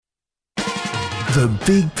The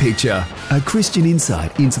Big Picture, a Christian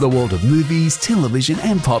insight into the world of movies, television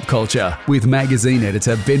and pop culture with magazine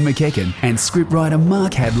editor Ben McKechen and scriptwriter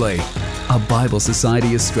Mark Hadley. A Bible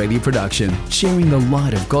Society Australia production, sharing the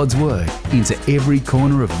light of God's Word into every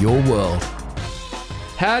corner of your world.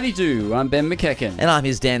 Howdy do, I'm Ben McKechen. And I'm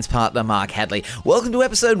his dance partner, Mark Hadley. Welcome to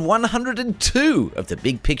episode 102 of The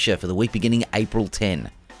Big Picture for the week beginning April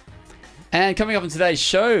 10. And coming up on today's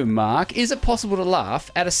show, Mark, is it possible to laugh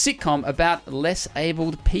at a sitcom about less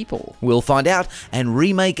abled people? We'll find out, and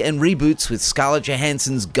remake and reboots with Scarlett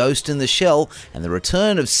Johansson's Ghost in the Shell and the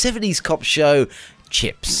return of 70s cop show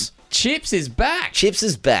Chips. Chips is back. Chips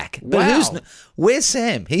is back. But Wow. Where's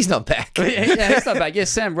Sam? He's not back. Yeah, he's not back. Yes,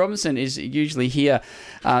 Sam Robinson is usually here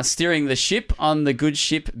steering the ship on the good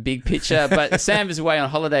ship, Big Picture. But Sam is away on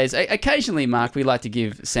holidays. Occasionally, Mark, we like to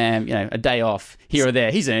give Sam, a day off here or there.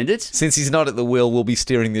 He's earned it. Since he's not at the wheel, we'll be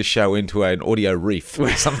steering this show into an audio reef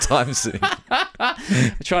sometime soon.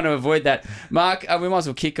 Trying to avoid that. Mark, we might as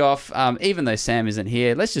well kick off. Even though Sam isn't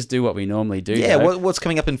here, let's just do what we normally do. Yeah, what's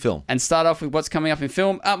coming up in film? And start off with what's coming up in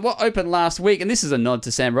film. What opened last week, and this is a nod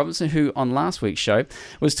to Sam Robinson, who on last week's show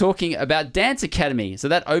was talking about Dance Academy. So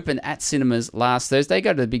that opened at cinemas last Thursday.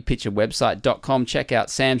 Go to the bigpicturewebsite.com, check out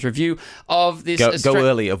Sam's review of this. Go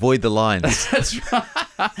early, avoid the lines. That's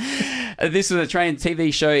right. This was a Australian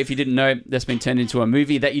TV show, if you didn't know, that's been turned into a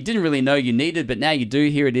movie that you didn't really know you needed, but now you do.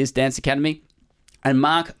 Here it is, Dance Academy. And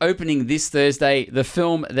Mark, opening this Thursday, the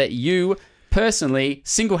film that you personally,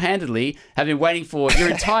 single-handedly, have been waiting for your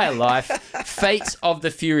entire life, Fate of the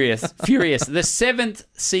Furious, the seventh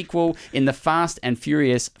sequel in the Fast and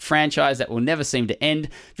Furious franchise that will never seem to end.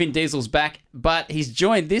 Vin Diesel's back, but he's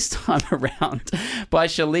joined this time around by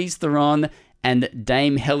Charlize Theron and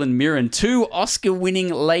Dame Helen Mirren, two Oscar-winning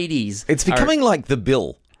ladies. It's becoming like The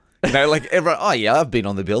Bill. Like everyone, oh yeah, I've been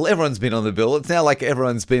on the bill. Everyone's been on the bill. It's now like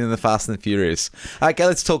everyone's been in the Fast and the Furious. Okay,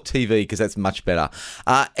 let's talk TV because that's much better.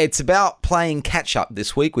 It's about playing catch up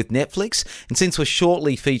this week with Netflix. And since we're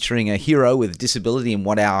shortly featuring a hero with a disability in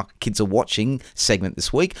what our kids are watching segment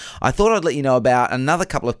this week, I thought I'd let you know about another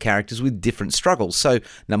couple of characters with different struggles. So,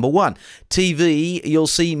 number one, TV, you'll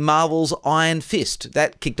see Marvel's Iron Fist.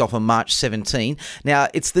 That kicked off on March 17. Now,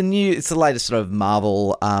 it's the latest sort of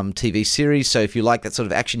Marvel TV series. So if you like that sort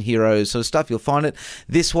of action heroes sort of stuff, you'll find it.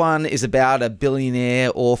 This one is about a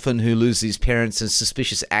billionaire orphan who loses his parents in a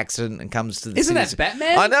suspicious accident and comes to the Isn't that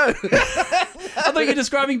Batman? I know. I thought you were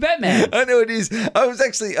describing Batman. I know it is. I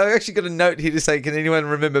actually got a note here to say, can anyone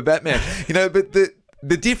remember Batman? But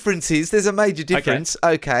the difference is, there's a major difference.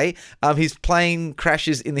 Okay. His plane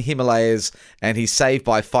crashes in the Himalayas and he's saved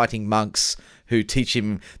by fighting monks who teach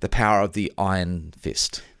him the power of the Iron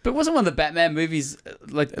Fist. But wasn't one of the Batman movies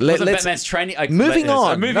Batman's training? Moving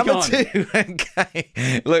on. Moving Number on. 2.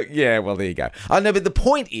 Okay. Look, yeah, well, there you go. I know, but the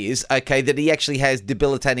point is, okay, that he actually has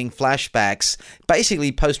debilitating flashbacks,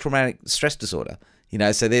 basically post-traumatic stress disorder.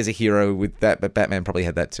 So there's a hero with that, but Batman probably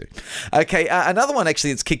had that too. Okay, another one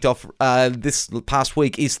actually that's kicked off this past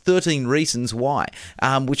week is 13 Reasons Why,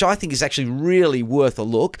 which I think is actually really worth a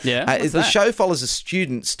look. Yeah, the show follows a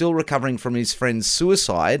student still recovering from his friend's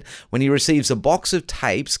suicide when he receives a box of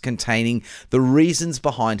tapes containing the reasons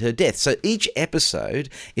behind her death. So each episode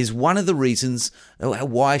is one of the reasons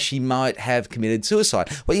why she might have committed suicide.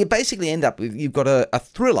 Well, you basically end up with, you've got a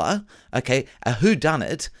thriller, okay, a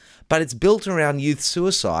whodunit, but it's built around youth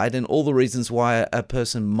suicide and all the reasons why a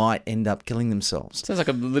person might end up killing themselves. Sounds like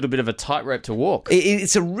a little bit of a tightrope to walk.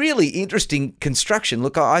 It's a really interesting construction.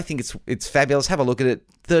 Look, I think it's fabulous. Have a look at it.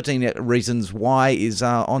 13 Reasons Why is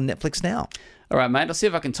on Netflix now. All right, mate, I'll see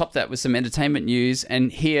if I can top that with some entertainment news. And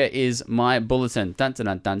here is my bulletin. Dun, dun,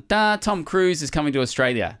 dun, dun, dun. Tom Cruise is coming to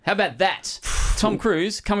Australia. How about that? Tom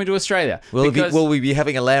Cruise coming to Australia. Will we be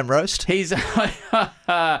having a lamb roast? He's...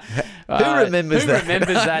 Who remembers that? Who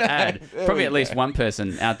remembers that ad? Probably at least one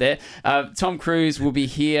person out there. Tom Cruise will be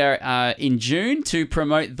here in June to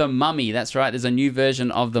promote The Mummy. That's right. There's a new version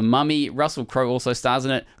of The Mummy. Russell Crowe also stars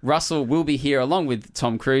in it. Russell will be here along with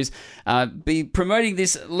Tom Cruise, be promoting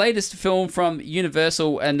this latest film from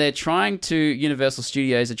Universal, and Universal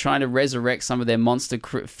Studios are trying to resurrect some of their monster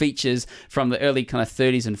features from the early kind of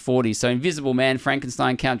 30s and 40s. So Invisible Man,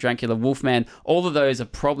 Frankenstein, Count Dracula, Wolfman, all of those are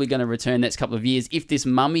probably going to return next couple of years. If this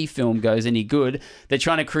Mummy film goes any good, they're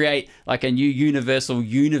trying to create like a new Universal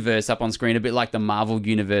universe up on screen, a bit like the Marvel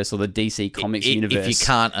universe or the DC Comics universe. If you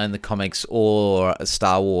can't own the comics or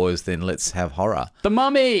Star Wars, then let's have horror. The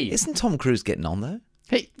Mummy! Isn't Tom Cruise getting on though?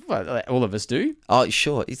 Hey, well, all of us do. Oh,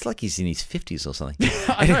 sure. It's like he's in his 50s or something.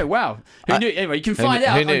 I know, wow. Who knew? Anyway, you can find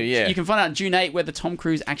out. Who knew, yeah. You can find out on June 8 whether Tom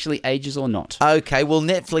Cruise actually ages or not. Okay, well,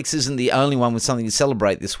 Netflix isn't the only one with something to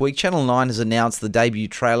celebrate this week. Channel 9 has announced the debut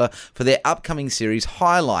trailer for their upcoming series,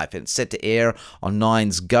 High Life, and it's set to air on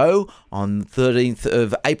 9's Go on 13th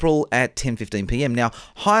of April at 10:15 p.m. Now,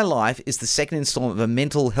 High Life is the second installment of a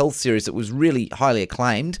mental health series that was really highly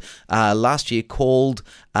acclaimed last year called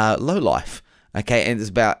Low Life. Okay, and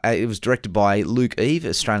it was directed by Luke Eve,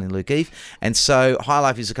 Australian Luke Eve. And so High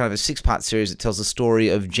Life is a kind of a 6-part series that tells the story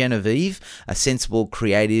of Genevieve, a sensible,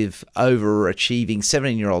 creative, overachieving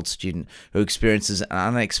 17-year-old student who experiences an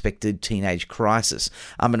unexpected teenage crisis.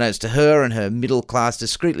 Unbeknownst to her and her middle-class,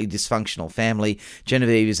 discreetly dysfunctional family,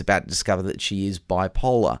 Genevieve is about to discover that she is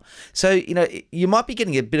bipolar. So, you might be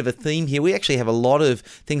getting a bit of a theme here. We actually have a lot of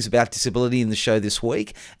things about disability in the show this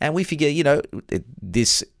week, and we figure,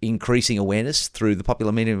 this increasing awareness through the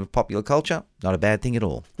popular medium of popular culture, not a bad thing at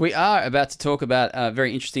all. We are about to talk about a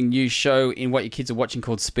very interesting new show in What Your Kids Are Watching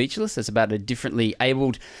called Speechless. It's about a differently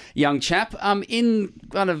abled young chap. In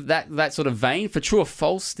kind of that sort of vein, for True or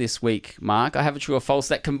False this week, Mark, I have a True or False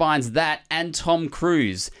that combines that and Tom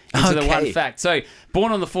Cruise into the one fact. So,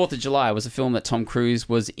 Born on the 4th of July was a film that Tom Cruise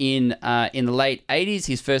was in the late 80s.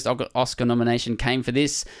 His first Oscar nomination came for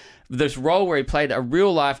this role where he played a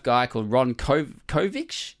real-life guy called Ron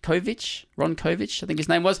Kovich, I think his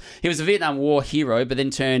name was. He was a Vietnam War hero, but then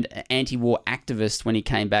turned anti-war activist when he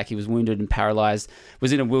came back. He was wounded and paralyzed,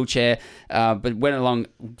 was in a wheelchair, but went along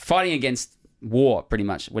fighting against war, pretty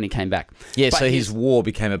much, when he came back. Yeah, but so his war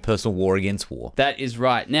became a personal war against war. That is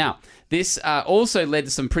right. Now, this also led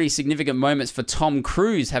to some pretty significant moments for Tom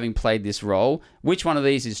Cruise having played this role. Which one of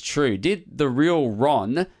these is true? Did the real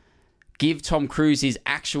Ron give Tom Cruise his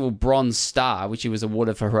actual Bronze Star, which he was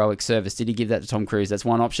awarded for heroic service? Did he give that to Tom Cruise? That's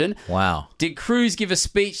one option. Wow. Did Cruise give a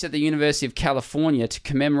speech at the University of California to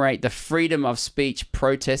commemorate the freedom of speech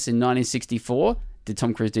protests in 1964? Did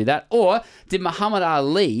Tom Cruise do that? Or did Muhammad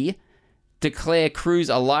Ali declare Cruise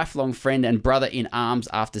a lifelong friend and brother in arms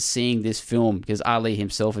after seeing this film? Because Ali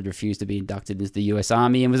himself had refused to be inducted into the US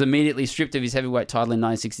Army and was immediately stripped of his heavyweight title in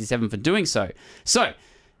 1967 for doing so. So,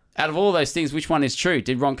 out of all those things, which one is true?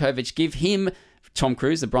 Did Ron Kovich give him, Tom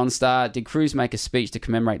Cruise, the Bronze Star? Did Cruise make a speech to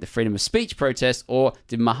commemorate the freedom of speech protest? Or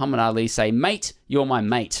did Muhammad Ali say, mate, you're my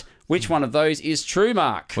mate? Which one of those is true,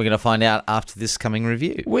 Mark? We're going to find out after this coming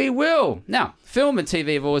review. We will. Now, film and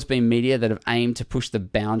TV have always been media that have aimed to push the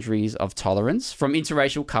boundaries of tolerance. From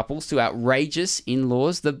interracial couples to outrageous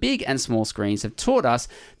in-laws, the big and small screens have taught us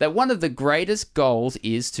that one of the greatest goals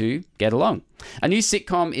is to get along. A new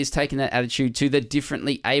sitcom is taking that attitude to the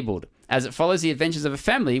differently abled, as it follows the adventures of a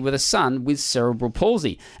family with a son with cerebral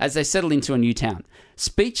palsy as they settle into a new town.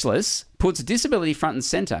 Speechless puts disability front and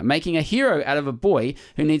center, making a hero out of a boy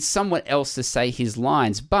who needs someone else to say his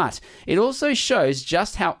lines. But it also shows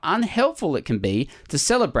just how unhelpful it can be to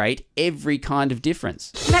celebrate every kind of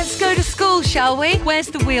difference. Let's go to school, shall we? Where's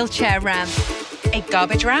the wheelchair ramp? A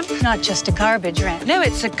garbage ramp? Not just a garbage ramp. No,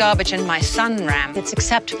 it's a garbage and my son ramp. It's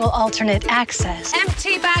acceptable alternate access.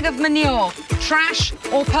 Empty bag of manure. Trash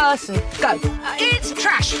or person? Go. It's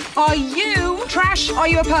trash. Are you trash? Are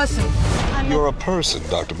you a person? You're a person,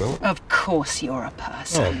 Dr. Miller. Of course you're a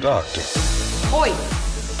person. Oh, doctor. Oi!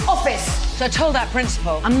 Office! So I told that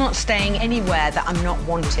principal, I'm not staying anywhere that I'm not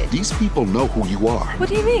wanted. These people know who you are. What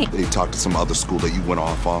do you mean? They talked to some other school that you went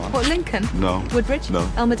off on. What, Lincoln? No. Woodbridge?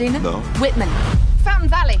 No. El Medina? No. Whitman? Fountain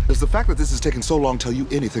Valley? Does the fact that this has taken so long tell you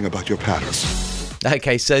anything about your patterns?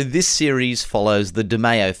 Okay, so this series follows the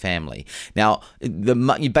DeMeo family. Now,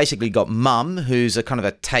 you basically got Mum, who's a kind of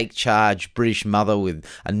a take-charge British mother with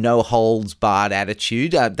a no-holds-barred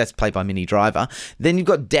attitude. That's played by Minnie Driver. Then you've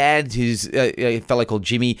got Dad, who's a fellow called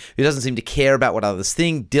Jimmy, who doesn't seem to care about what others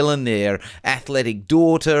think. Dylan, their athletic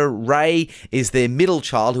daughter. Ray is their middle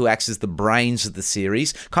child, who acts as the brains of the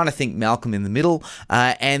series. Kind of think Malcolm in the Middle.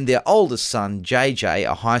 And their oldest son, JJ,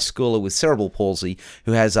 a high schooler with cerebral palsy,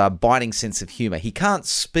 who has a biting sense of humour. He can't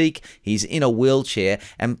speak, he's in a wheelchair,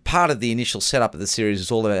 and part of the initial setup of the series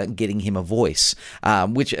is all about getting him a voice,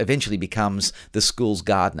 which eventually becomes the school's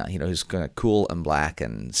gardener, who's kind of cool and black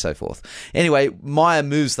and so forth. Anyway, Maya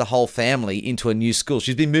moves the whole family into a new school.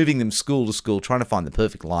 She's been moving them school to school, trying to find the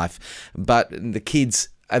perfect life, but the kids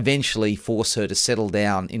eventually force her to settle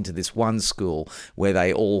down into this one school where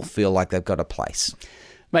they all feel like they've got a place.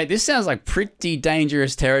 Mate, this sounds like pretty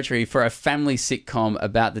dangerous territory for a family sitcom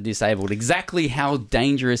about the disabled. Exactly how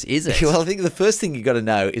dangerous is it? Well, I think the first thing you've got to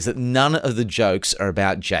know is that none of the jokes are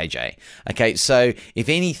about JJ. Okay, so if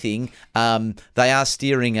anything, they are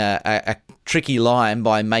steering a tricky line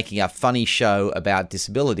by making a funny show about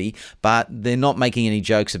disability, but they're not making any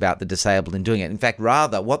jokes about the disabled in doing it. In fact,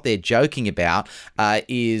 rather, what they're joking about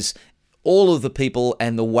is all of the people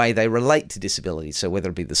and the way they relate to disability. So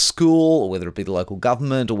whether it be the school, or whether it be the local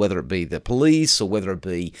government, or whether it be the police, or whether it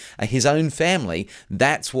be his own family,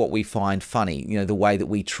 that's what we find funny, the way that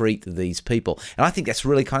we treat these people. And I think that's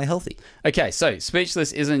really kind of healthy. Okay, so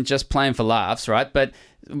Speechless isn't just playing for laughs, right? But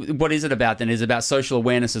what is it about then? Is it about social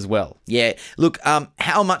awareness as well? Yeah. Look,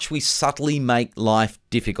 how much we subtly make life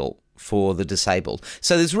difficult for the disabled.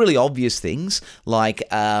 So there's really obvious things like,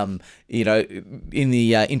 in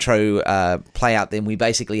the intro play out, then we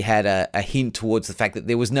basically had a hint towards the fact that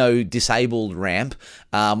there was no disabled ramp,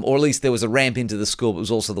 or at least there was a ramp into the school, but it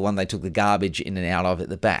was also the one they took the garbage in and out of at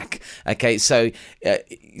the back. Okay, so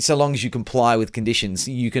long as you comply with conditions,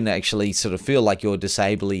 you can actually sort of feel like you're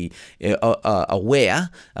disably aware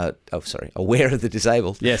of the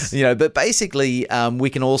disabled. Yes. But basically, we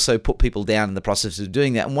can also put people down in the process of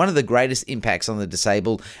doing that. And one of the greatest impacts on the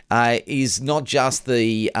disabled is not just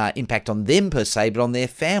the impact on them per se, but on their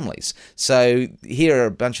families. So here are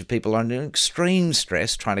a bunch of people under extreme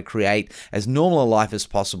stress trying to create as normal a life as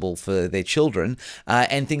possible for their children,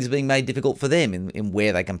 and things are being made difficult for them in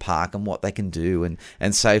where they can park and what they can do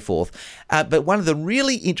and so forth. But one of the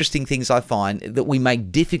really interesting things I find that we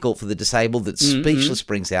make difficult for the disabled that Speechless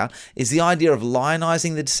brings out is the idea of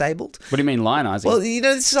lionizing the disabled. What do you mean lionizing? Well,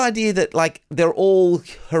 this idea that they're all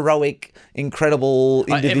heroic, incredible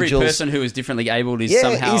individuals. Every person who is differently abled is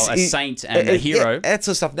somehow a saint and a hero. Yeah, that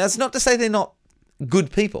sort of stuff. Now, it's not to say they're not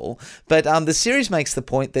good people, but the series makes the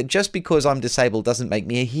point that just because I'm disabled doesn't make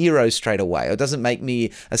me a hero straight away, or doesn't make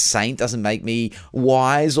me a saint, doesn't make me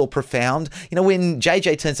wise or profound. When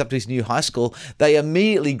JJ turns up to his new high school, they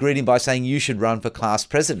immediately greet him by saying, "You should run for class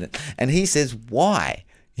president." And he says, "Why?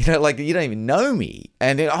 You don't even know me."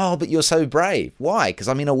 And but you're so brave. Why? Because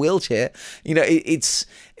I'm in a wheelchair.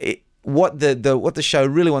 What the show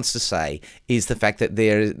really wants to say is the fact that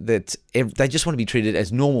they just want to be treated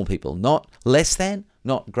as normal people, not less than,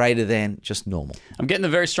 not greater than, just normal. I'm getting a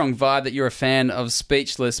very strong vibe that you're a fan of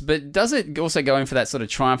Speechless, but does it also go in for that sort of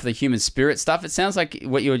triumph of the human spirit stuff? It sounds like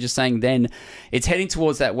what you were just saying then, it's heading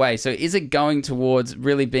towards that way. So is it going towards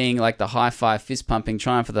really being like the high-five, fist-pumping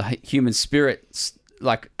triumph of the human spirit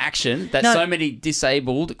action that so many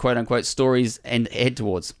disabled, quote-unquote, stories head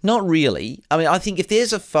towards? Not really. I mean, I think if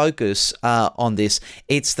there's a focus on this,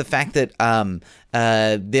 it's the fact that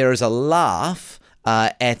there is a laugh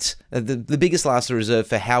at the biggest laughs are reserved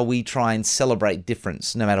for how we try and celebrate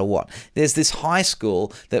difference no matter what. There's this high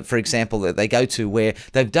school that, for example, that they go to where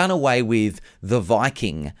they've done away with the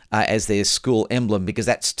Viking as their school emblem because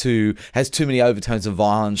has too many overtones of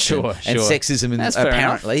violence and sexism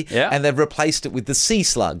apparently. Yeah. And they've replaced it with the sea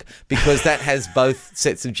slug because that has both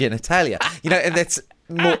sets of genitalia. And that's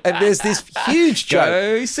and there's this huge joke.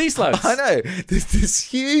 Go sea slugs. I know. There's this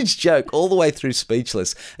huge joke all the way through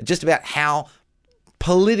Speechless just about how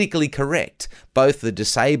politically correct both the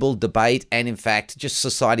disabled debate and, in fact, just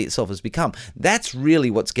society itself has become. That's really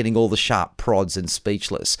what's getting all the sharp prods in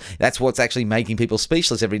Speechless. That's what's actually making people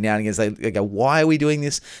speechless every now and again. They go, why are we doing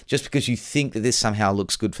this? Just because you think that this somehow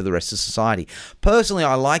looks good for the rest of society. Personally,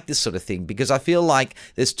 I like this sort of thing because I feel like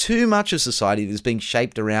there's too much of society that's being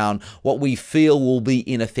shaped around what we feel will be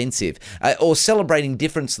inoffensive or celebrating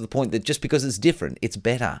difference to the point that just because it's different, it's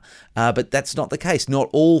better. But that's not the case. Not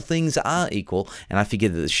all things are equal, and I figure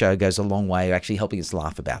that the show goes a long way actually helping us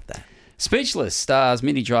laugh about that. Speechless stars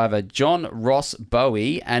Minnie Driver, John Ross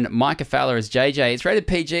Bowie, and Micah Fowler as JJ. It's rated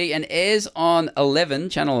PG and airs on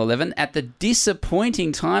Channel 11, at the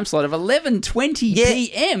disappointing time slot of 11:20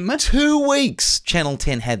 p.m. 2 weeks. Channel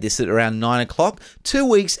 10 had this at around 9 o'clock. 2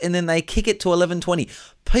 weeks, and then they kick it to 11:20.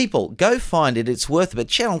 People, go find it. It's worth it. But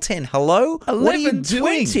Channel 10, hello? 11:20? What are you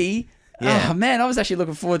doing? Yeah. Oh, man, I was actually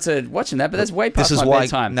looking forward to watching that, but that's way past my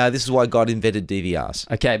bedtime. No, this is why God invented DVRs.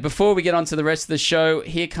 Okay, before we get on to the rest of the show,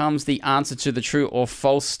 here comes the answer to the true or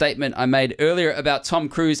false statement I made earlier about Tom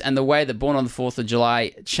Cruise and the way that Born on the 4th of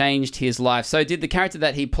July changed his life. So did the character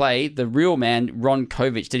that he played, the real man, Ron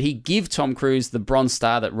Kovic, did he give Tom Cruise the Bronze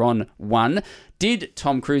Star that Ron won? Did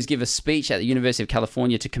Tom Cruise give a speech at the University of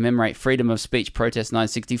California to commemorate Freedom of Speech Protest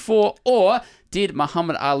 1964? Or did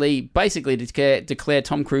Muhammad Ali basically declare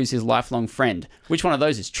Tom Cruise his lifelong friend? Which one of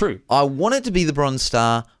those is true? I want it to be the Bronze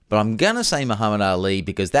Star, but I'm going to say Muhammad Ali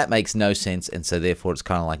because that makes no sense, and so therefore it's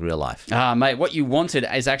kind of like real life. Mate, what you wanted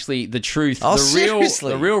is actually the truth. Oh,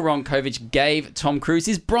 seriously? The real Ron Kovic gave Tom Cruise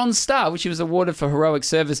his Bronze Star, which he was awarded for heroic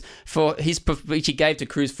service which he gave to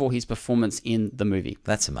Cruise for his performance in the movie.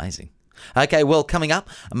 That's amazing. Okay, well, coming up,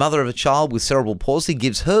 a mother of a child with cerebral palsy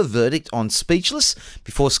gives her verdict on Speechless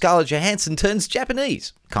before Scarlett Johansson turns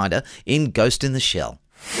Japanese, kinda, in Ghost in the Shell.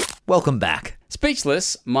 Welcome back.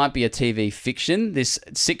 Speechless might be a TV fiction, this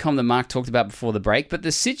sitcom that Mark talked about before the break, but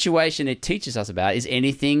the situation it teaches us about is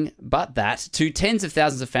anything but that to tens of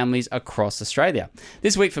thousands of families across Australia.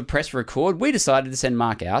 This week for Press Record, we decided to send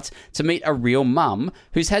Mark out to meet a real mum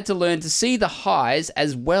who's had to learn to see the highs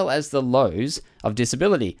as well as the lows of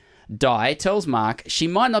disability. Di tells Mark she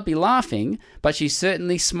might not be laughing, but she's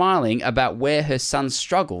certainly smiling about where her son's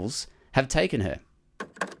struggles have taken her.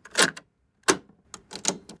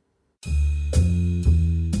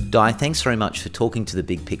 Di, thanks very much for talking to the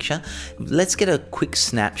big picture. Let's get a quick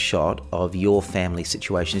snapshot of your family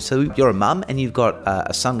situation. So you're a mum and you've got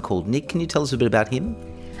a son called Nick. Can you tell us a bit about him?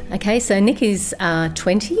 Okay, so Nick is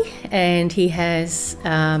 20 and he has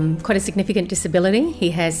quite a significant disability.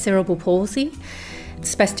 He has cerebral palsy.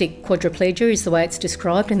 Spastic quadriplegia is the way it's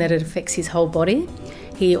described, in that it affects his whole body.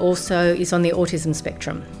 He also is on the autism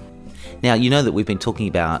spectrum. Now, you know that we've been talking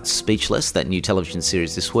about Speechless, that new television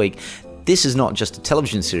series this week. This is not just a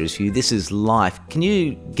television series for you, this is life. Can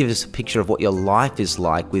you give us a picture of what your life is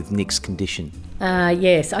like with Nick's condition?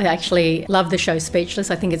 Yes, I actually love the show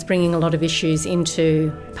Speechless. I think it's bringing a lot of issues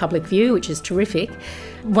into public view, which is terrific.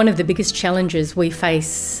 One of the biggest challenges we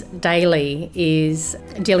face daily is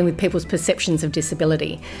dealing with people's perceptions of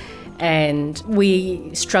disability. And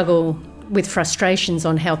we struggle with frustrations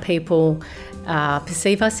on how people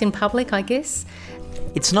perceive us in public, I guess.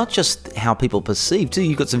 It's not just how people perceive too.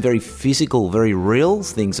 You've got some very physical, very real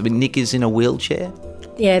things. I mean, Nick is in a wheelchair.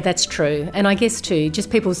 Yeah, that's true. And I guess too,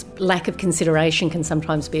 just people's lack of consideration can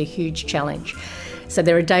sometimes be a huge challenge. So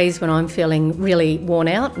there are days when I'm feeling really worn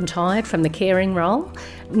out and tired from the caring role.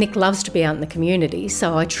 Nick loves to be out in the community,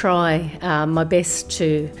 so I try my best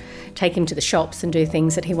to take him to the shops and do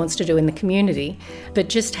things that he wants to do in the community. But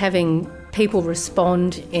just having people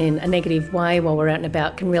respond in a negative way while we're out and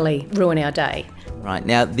about can really ruin our day. Right.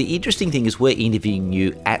 Now, the interesting thing is we're interviewing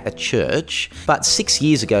you at a church, but 6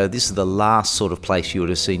 years ago, this is the last sort of place you would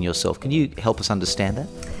have seen yourself. Can you help us understand that?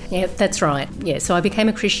 Yeah, that's right. Yeah, so I became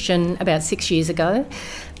a Christian about 6 years ago,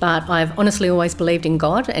 but I've honestly always believed in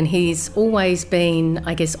God, and He's always been,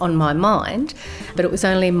 I guess, on my mind. But it was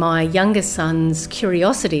only my youngest son's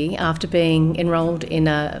curiosity after being enrolled in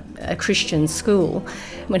a Christian school,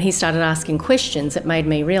 when he started asking questions, that made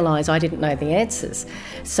me realise I didn't know the answers.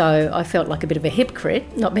 So I felt like a bit of a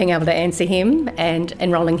hypocrite not being able to answer him and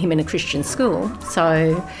enrolling him in a Christian school.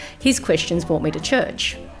 So his questions brought me to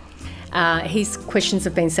church. His questions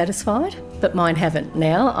have been satisfied, but mine haven't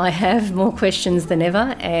now. I have more questions than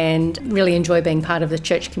ever and really enjoy being part of the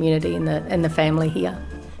church community and the family here.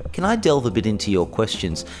 Can I delve a bit into your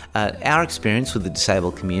questions? Our experience with the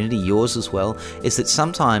disabled community, yours as well, is that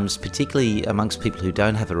sometimes, particularly amongst people who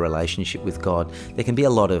don't have a relationship with God, there can be a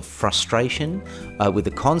lot of frustration with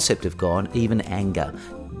the concept of God, even anger.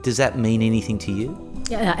 Does that mean anything to you?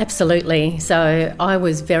 Yeah, absolutely. So I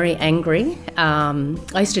was very angry. I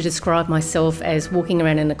used to describe myself as walking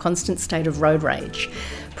around in a constant state of road rage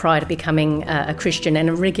prior to becoming a Christian and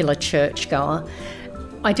a regular churchgoer.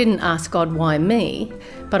 I didn't ask God why me,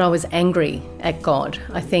 but I was angry at God.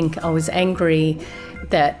 I think I was angry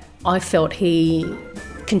that I felt He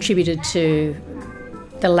contributed to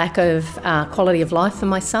the lack of quality of life for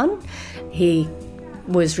my son. He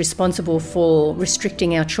was responsible for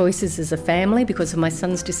restricting our choices as a family because of my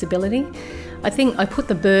son's disability. I think I put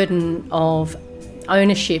the burden of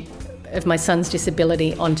ownership of my son's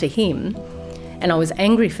disability onto him, and I was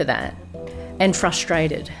angry for that and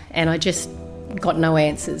frustrated, and I just got no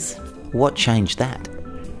answers. What changed that?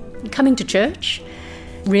 Coming to church,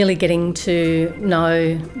 really getting to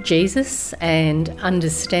know Jesus and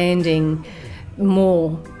understanding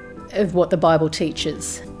more of what the Bible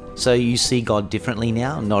teaches. So you see God differently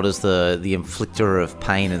now, not as the inflictor of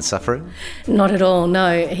pain and suffering? Not at all,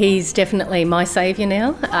 no. He's definitely my saviour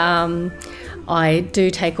now. I do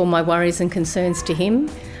take all my worries and concerns to Him.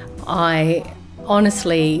 I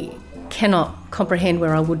honestly cannot comprehend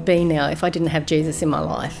where I would be now if I didn't have Jesus in my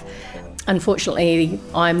life. Unfortunately,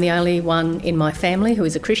 I'm the only one in my family who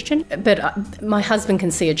is a Christian, but my husband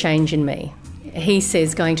can see a change in me. He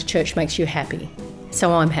says going to church makes you happy,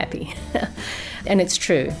 so I'm happy. And it's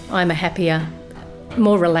true, I'm a happier,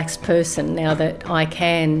 more relaxed person now that I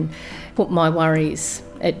can put my worries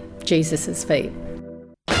at Jesus' feet.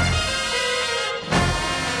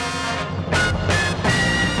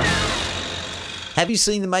 Have you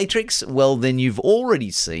seen The Matrix? Well, then you've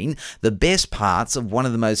already seen the best parts of one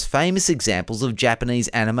of the most famous examples of Japanese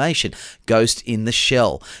animation, Ghost in the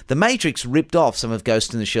Shell. The Matrix ripped off some of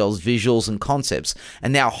Ghost in the Shell's visuals and concepts,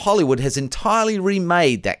 and now Hollywood has entirely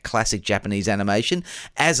remade that classic Japanese animation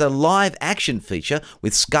as a live-action feature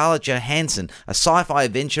with Scarlett Johansson, a sci-fi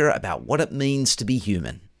adventure about what it means to be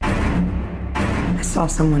human. I saw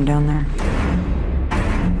someone down there.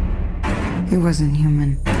 He wasn't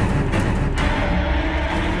human.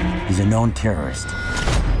 He's a known terrorist,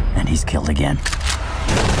 and he's killed again.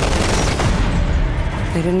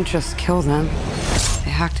 They didn't just kill them.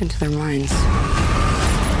 They hacked into their minds.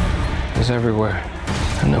 He's everywhere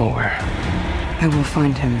and nowhere. I will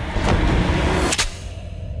find him.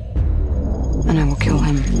 And I will kill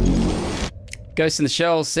him. Ghost in the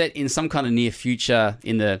Shell set in some kind of near future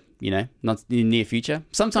in the, not in the near future.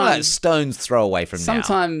 Sometime stone's throw away from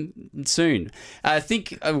sometime soon. I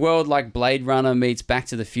think a world like Blade Runner meets Back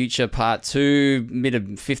to the Future Part 2, bit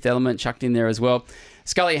of Fifth Element chucked in there as well.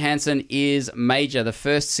 Scarlett Johansson is Major, the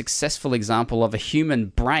first successful example of a human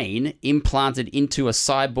brain implanted into a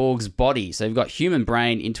cyborg's body. So you've got human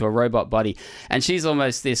brain into a robot body. And she's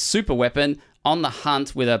almost this super weapon on the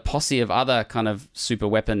hunt with a posse of other kind of super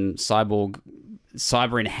weapon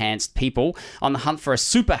cyber-enhanced people on the hunt for a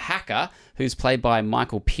super hacker who's played by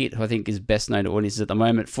Michael Pitt, who I think is best known to audiences at the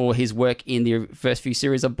moment for his work in the first few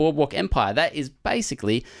series of Boardwalk Empire. That is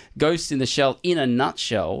basically Ghost in the Shell in a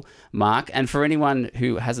nutshell, Mark. And for anyone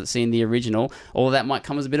who hasn't seen the original, all of that might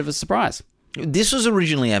come as a bit of a surprise. This was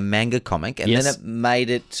originally a manga comic, and then it made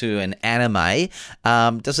it to an anime.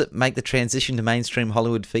 Does it make the transition to mainstream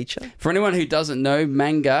Hollywood feature? For anyone who doesn't know,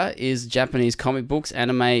 manga is Japanese comic books,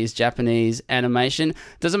 anime is Japanese animation.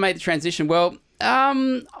 Does it make the transition? Well,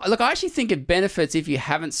 look, I actually think it benefits if you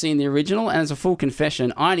haven't seen the original, and as a full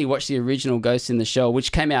confession, I only watched the original Ghost in the Shell,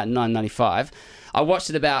 which came out in 1995. I watched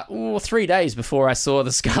it about 3 days before I saw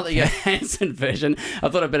the Scarlett Johansson version. I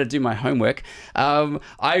thought I'd better do my homework.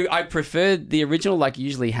 I preferred the original, like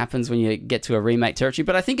usually happens when you get to a remake territory,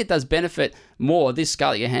 but I think it does benefit more, this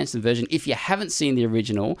Scarlett Johansson version, if you haven't seen the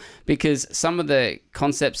original, because some of the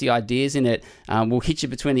concepts, the ideas in it will hit you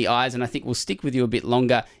between the eyes, and I think will stick with you a bit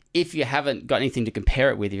longer if you haven't got anything to compare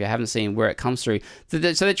it with, if you haven't seen where it comes through. So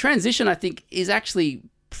the transition, I think, is actually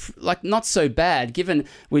not so bad, given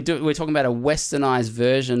we're talking about a westernized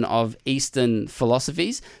version of Eastern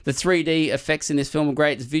philosophies. The 3D effects in this film are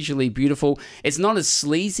great. It's visually beautiful. It's not as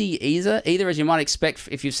sleazy either as you might expect.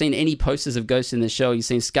 If you've seen any posters of Ghost in the Shell, you've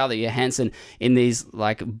seen Scarlett Johansson in these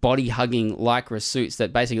like body-hugging lycra suits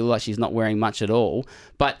that basically look like she's not wearing much at all.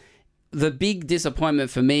 But the big disappointment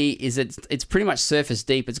for me is it's pretty much surface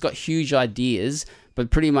deep. It's got huge ideas, but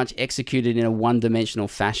pretty much executed in a one-dimensional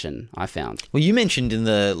fashion, I found. Well, you mentioned in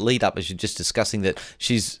the lead-up, as you're just discussing, that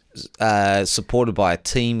she's supported by a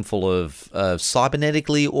team full of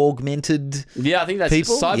cybernetically augmented I think that's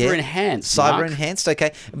people. Cyber-enhanced, Cyber-enhanced,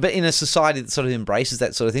 okay. But in a society that sort of embraces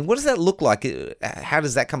that sort of thing, what does that look like? How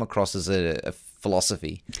does that come across as a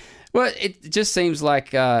philosophy? Well, it just seems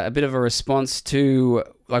like a bit of a response to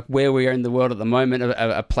like where we are in the world at the moment,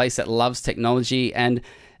 a place that loves technology. And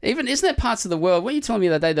even, isn't there parts of the world, what were you telling me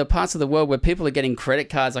the other day, there are parts of the world where people are getting credit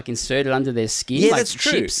cards like inserted under their skin? Yeah, like that's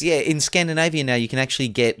true. chips. Yeah, in Scandinavia now you can actually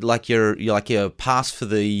get like your pass for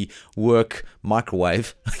the work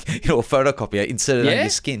microwave, your photocopier inserted on your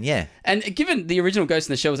skin, yeah. And given the original Ghost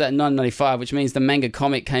in the Shell was out in 1995, which means the manga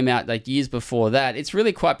comic came out like years before that, it's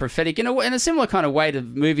really quite prophetic in a similar kind of way to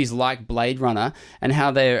movies like Blade Runner and how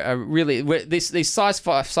they're really these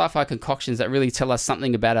sci-fi concoctions that really tell us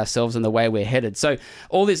something about ourselves and the way we're headed. So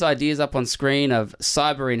all these ideas up on screen of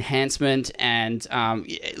cyber enhancement and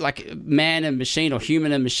like man and machine or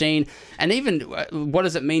human and machine, and even what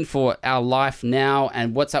does it mean for our life now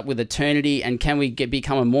and what's up with eternity and can we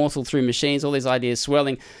become immortal through machines, all these ideas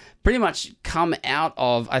swirling pretty much come out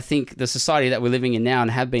of, I think, the society that we're living in now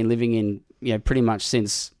and have been living in, pretty much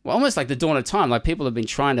since, almost like the dawn of time. Like people have been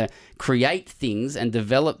trying to create things and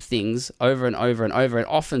develop things over and over and over, and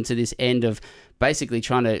often to this end of basically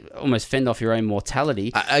trying to almost fend off your own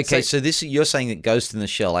mortality. Okay, so this, you're saying that Ghost in the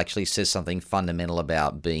Shell actually says something fundamental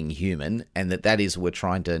about being human, and that is we're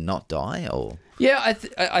trying to not die, or? Yeah,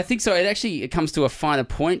 I think so. It comes to a finer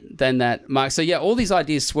point than that, Mark. So yeah, all these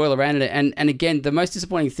ideas swirl around in it, and again, the most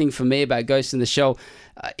disappointing thing for me about Ghost in the Shell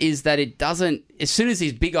is that it doesn't. As soon as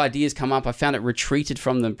these big ideas come up, I found it retreated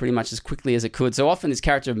from them pretty much as quickly as it could. So often, this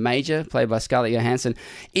character of Major, played by Scarlett Johansson,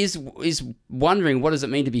 is wondering, what does it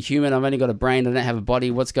mean to be human? I've only got a brain. I don't have a body.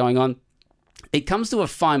 What's going on? It comes to a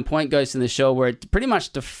fine point, Ghost in the Shell, where it pretty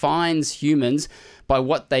much defines humans by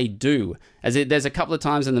what they do. There's a couple of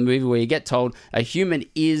times in the movie where you get told a human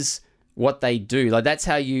is what they do. Like that's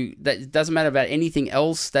how that doesn't matter about anything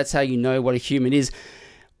else. That's how you know what a human is.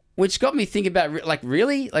 Which got me thinking about, like,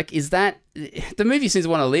 really? Like, is that... The movie seems to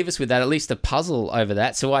want to leave us with that, at least a puzzle over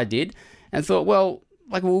that, so I did. And thought, well,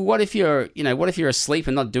 what if you're asleep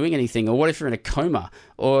and not doing anything? Or what if you're in a coma?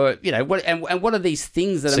 Or, what are these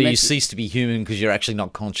things that so are meant you cease to be human because you're actually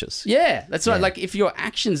not conscious? Yeah, that's right. Like, if your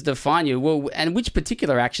actions define you, well, and which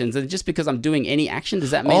particular actions? And just because I'm doing any action,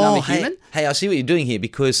 does that mean I'm a human? Hey, I see what you're doing here,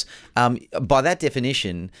 because by that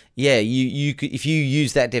definition, you could, if you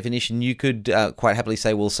use that definition, you could quite happily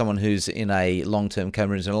say, well, someone who's in a long-term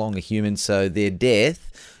coma is no longer human, so their death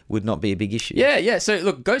would not be a big issue. Yeah. So,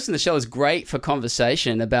 look, Ghost in the Shell is great for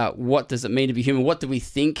conversation about what does it mean to be human? What do we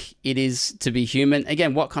think it is to be human?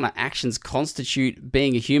 Again, what kind of actions constitute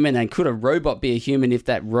being a human? And could a robot be a human if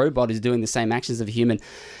that robot is doing the same actions of a human?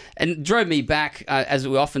 And drove me back, as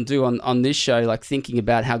we often do on this show, like thinking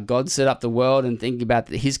about how God set up the world and thinking about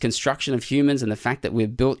his construction of humans and the fact that we're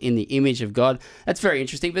built in the image of God. That's very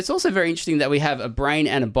interesting. But it's also very interesting that we have a brain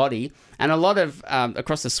and a body, and a lot of,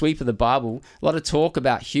 across the sweep of the Bible, a lot of talk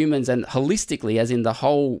about humans, and holistically, as in the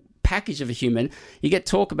whole package of a human. You get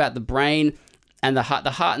talk about the brain and the heart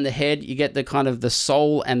and the head. You get the kind of the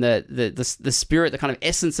soul and the spirit, the kind of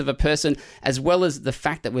essence of a person, as well as the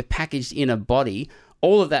fact that we're packaged in a body.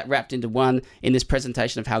 All of that wrapped into one in this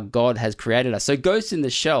presentation of how God has created us. So Ghost in the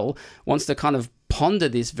Shell wants to kind of ponder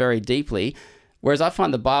this very deeply, whereas I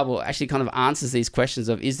find the Bible actually kind of answers these questions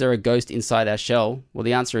of, is there a ghost inside our shell? Well,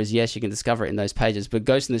 the answer is yes, you can discover it in those pages. But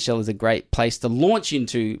Ghost in the Shell is a great place to launch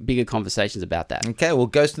into bigger conversations about that. Okay, well,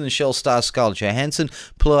 Ghost in the Shell stars Scarlett Johansson,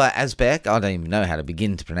 Plua Asbæk, I don't even know how to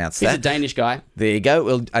begin to pronounce that. He's a Danish guy. There you go,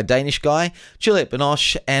 well, a Danish guy, Juliette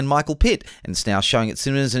Binoche and Michael Pitt. And it's now showing at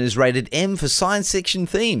cinemas and is rated M for science fiction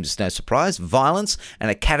themes. No surprise, violence, and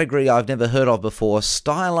a category I've never heard of before,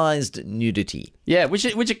 stylized nudity. Yeah, which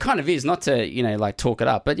it kind of is, not to, like talk it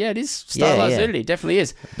up, but yeah, it is stylized nudity, it definitely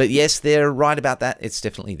is. But yes, they're right about that. It's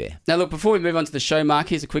definitely there. Now, look, before we move on to the show, Mark,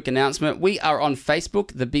 here's a quick announcement. We are on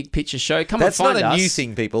Facebook, The Big Picture Show. Come and find us. That's not a new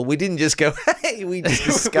thing, people. We didn't just go, hey, we just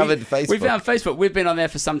discovered Facebook. We found Facebook. We've been on there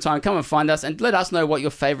for some time. Come and find us and let us know what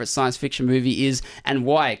your favourite science fiction movie is and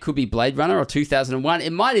why. It could be Blade Runner or 2001.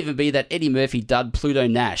 It might even be that Eddie Murphy dud Pluto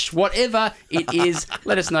Nash. Whatever it is,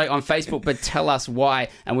 let us know on Facebook, but tell us why,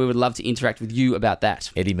 and we would love to interact with you about that.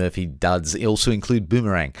 Eddie Murphy duds also include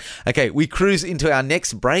Boomerang. Okay, we cruise into our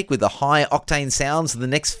next break with the high-octane sounds of the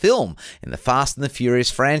next film in the Fast and the Furious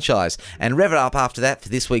franchise, and rev it up after that for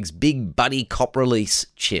this week's big buddy cop release,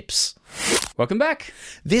 Chips. Welcome back.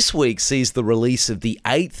 This week sees the release of the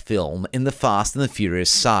 8th film in the Fast and the Furious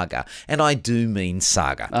saga, and I do mean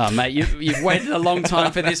saga. Oh, mate, you've waited a long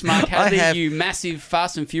time for this, Mark Hadley, you massive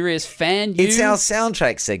Fast and Furious fan. It's our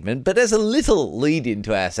soundtrack segment, but as a little lead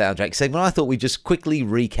into our soundtrack segment, I thought we'd just quickly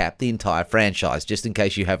recap the entire franchise, just in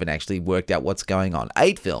case you haven't actually worked out what's going on.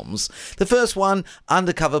 8 films. The first one,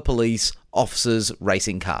 Undercover Police Officers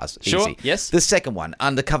Racing Cars. Sure, easy. yes. The second one,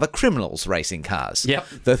 Undercover Criminals Racing Cars. Yep.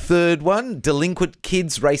 The third one, Delinquent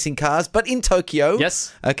Kids Racing Cars, but in Tokyo.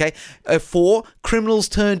 Yes. Okay. 4, Criminals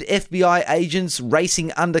turned FBI agents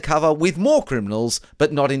racing undercover with more criminals,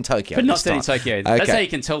 but not in Tokyo. But not in Tokyo. Okay. That's how you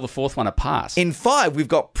can tell the fourth one apart. In 5, we've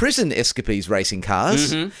got Prison Escapees Racing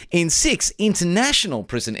Cars. Mm-hmm. In 6, International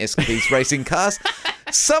Prison Escapees Racing Cars.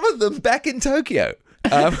 Some of them back in Tokyo.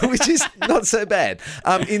 Which is not so bad.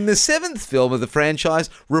 In the 7th film of the franchise,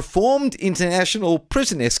 reformed international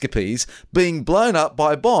prison escapees being blown up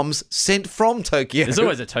by bombs sent from Tokyo. There's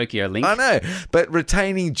always a Tokyo link. I know, but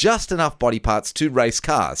retaining just enough body parts to race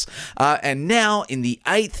cars. And now, in the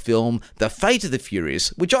 8th film, The Fate of the Furious,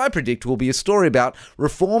 which I predict will be a story about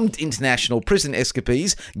reformed international prison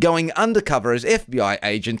escapees going undercover as FBI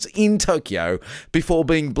agents in Tokyo before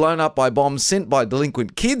being blown up by bombs sent by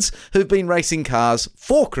delinquent kids who've been racing cars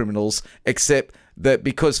for criminals, except that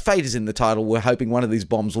because fate is in the title, we're hoping one of these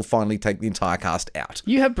bombs will finally take the entire cast out.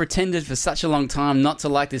 You have pretended for such a long time not to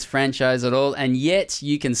like this franchise at all, and yet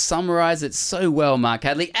you can summarize it so well, Mark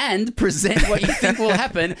Hadley, and present what you think will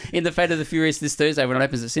happen in The Fate of the Furious this Thursday when it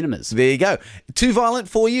opens at cinemas. There you go. Too violent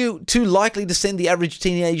for you? Too likely to send the average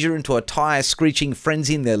teenager into a tire-screeching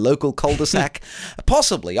frenzy in their local cul-de-sac?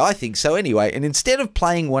 Possibly, I think so anyway. And instead of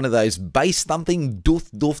playing one of those bass-thumping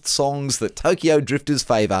doof-doof songs that Tokyo drifters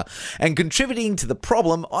favour and contributing to the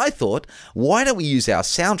problem, I thought, why don't we use our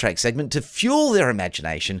soundtrack segment to fuel their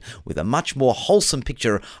imagination with a much more wholesome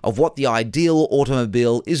picture of what the ideal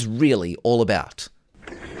automobile is really all about.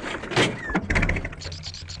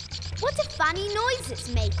 What if funny noise it's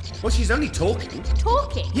making. Well, she's only talking.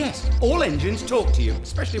 Talking? Yes, all engines talk to you,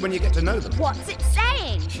 especially when you get to know them. What's it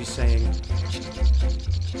saying? She's saying...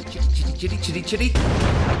 Chitty, chitty, chitty, chitty.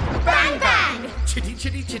 Bang, bang! Chitty,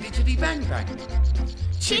 chitty, chitty, chitty, bang, bang.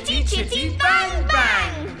 Chitty, chitty, bang,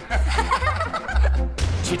 bang!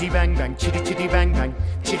 Chitty, bang, bang, chitty, chitty, bang, bang.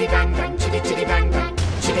 Chitty, bang, bang, chitty, chitty, bang, bang.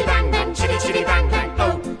 Chitty, bang, bang, chitty, chitty, bang, bang.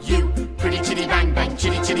 Oh, you, pretty chitty, bang, bang,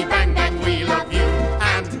 chitty, chitty, bang, bang. We love you.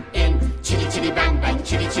 And in chitty, chitty, bang, bang,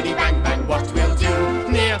 chitty, chitty, bang, bang. What we'll do,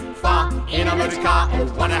 near, far, in a motor car. Oh,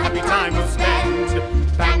 what a happy time we'll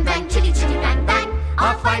spend. Bang, bang, chitty, chitty, bang, bang.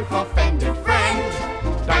 Our fine four-fender friend.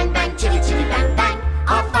 Bang, bang, chitty, chitty, bang, bang.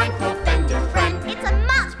 Our fine four-fender friend. It's a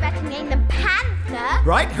much better name than Panther.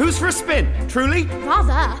 Right, who's for a spin? Truly?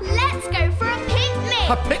 Rather. Let's go for a picnic.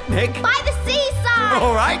 A picnic? By the seaside.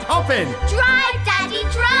 All right, hop in. Drive, Daddy,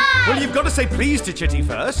 drive. Well, you've got to say please to Chitty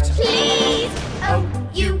first. Please. Oh,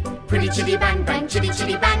 you, pretty chitty bang bang, chitty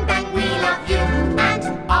chitty bang bang, we love you.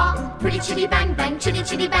 And our pretty chitty bang bang, chitty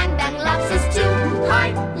chitty bang bang loves us too.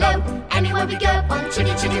 High, low, anywhere we go, on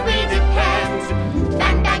chitty chitty we depend.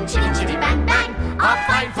 Bang bang, chitty chitty bang bang, our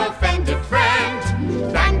fine four-fender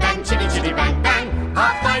friend. Bang bang, chitty chitty bang bang,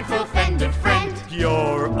 our fine four-fender friend.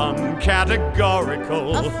 You're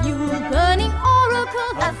uncategorical. A fuel-burning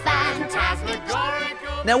oracle. A phantasmagorical.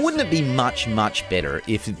 Now, wouldn't it be much, much better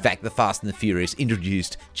if, in fact, The Fast and the Furious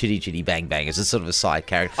introduced Chitty Chitty Bang Bang as a sort of a side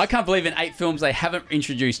character? I can't believe in 8 films they haven't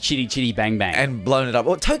introduced Chitty Chitty Bang Bang. And blown it up.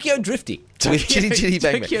 Or Tokyo Drifting with Chitty Chitty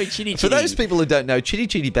Bang Bang. Tokyo Chitty For Chitty. those people who don't know, Chitty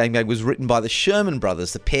Chitty Bang Bang was written by the Sherman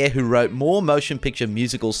Brothers, the pair who wrote more motion picture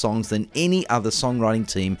musical songs than any other songwriting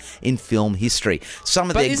team in film history.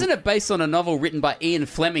 But isn't it based on a novel written by Ian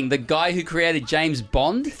Fleming, the guy who created James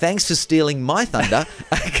Bond? Thanks for stealing my thunder.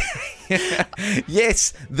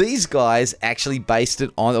 Yes, these guys actually based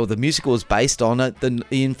it on, or the musical was based on the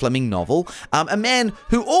Ian Fleming novel. A man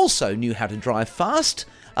who also knew how to drive fast,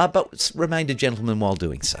 but remained a gentleman while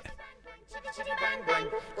doing so. Chitty bang bang,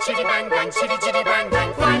 chitty bang bang, chitty chitty bang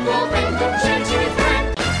bang, fine four-fender, chitty chitty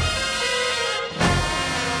bang.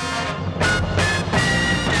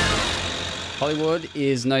 Hollywood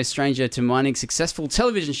is no stranger to mining successful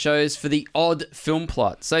television shows for the odd film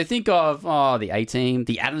plot. So think of, the A-Team,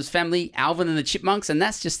 the Addams Family, Alvin and the Chipmunks, and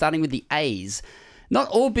that's just starting with the A's. Not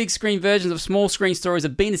all big screen versions of small screen stories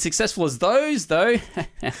have been as successful as those, though.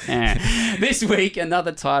 This week,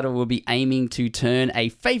 another title will be aiming to turn a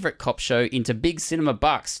favourite cop show into big cinema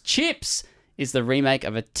bucks. Chips is the remake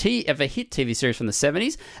of a hit TV series from the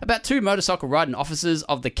 70s about two motorcycle riding officers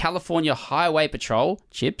of the California Highway Patrol,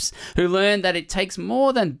 Chips, who learn that it takes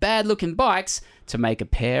more than bad-looking bikes to make a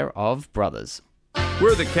pair of brothers.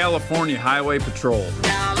 We're the California Highway Patrol.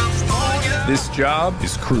 This job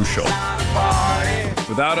is crucial.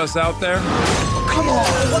 Without us out there, Come on,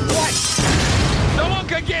 what? no one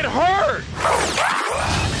can get hurt!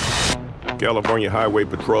 California Highway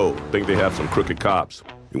Patrol think they have some crooked cops.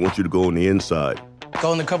 They want you to go on the inside.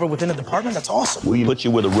 Go undercover within the department? That's awesome. We put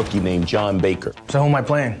you with a rookie named John Baker. So who am I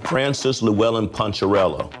playing? Francis Llewellyn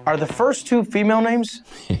Poncherello. Are the first two female names?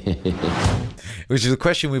 Which is a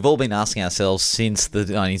question we've all been asking ourselves since the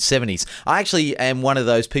 1970s. I actually am one of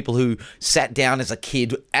those people who sat down as a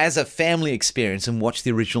kid, as a family experience, and watched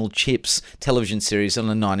the original Chips television series in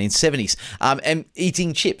the 1970s, and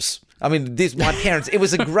eating chips. I mean, my parents, it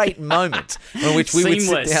was a great moment in which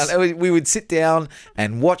we would sit down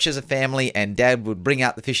and watch as a family, and Dad would bring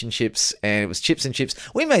out the fish and chips, and it was chips and chips.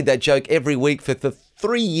 We made that joke every week for the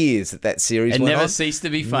 3 years that series went on. It never ceased to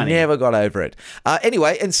be funny. Never got over it.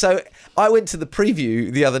 Anyway, and so I went to the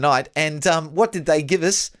preview the other night, and what did they give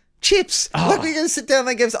us? Chips. Oh. Like, we're going to sit down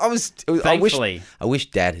and give us... Thankfully. I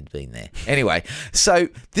wish Dad had been there. Anyway, so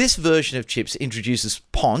this version of Chips introduces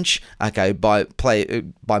Ponch, by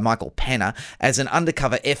Michael Penner, as an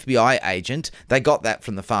undercover FBI agent. They got that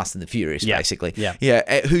from The Fast and the Furious, basically.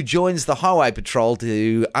 Yeah. Who joins the Highway Patrol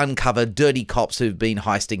to uncover dirty cops who've been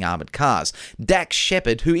heisting armoured cars. Dax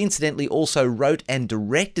Shepard, who incidentally also wrote and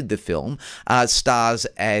directed the film, stars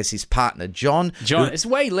as his partner, John. It's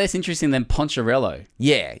way less interesting than Poncherello.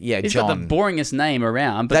 Yeah, He's John. got the boringest name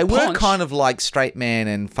around. But they were Ponch, kind of like Straight Man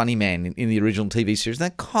and Funny Man in the original TV series. They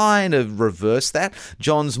kind of reversed that.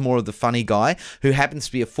 John's more of the funny guy who happens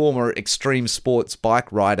to be a former extreme sports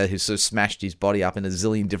bike rider who sort of smashed his body up in a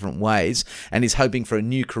zillion different ways and is hoping for a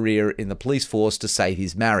new career in the police force to save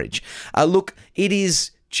his marriage. Look, it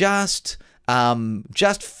is just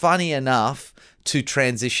funny enough to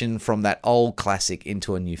transition from that old classic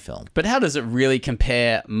into a new film. But how does it really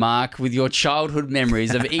compare, Mark, with your childhood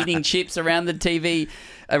memories of eating chips around the TV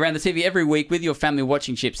every week with your family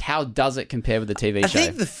watching chips? How does it compare with the TV show? I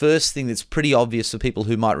think the first thing that's pretty obvious for people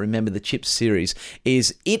who might remember the Chips series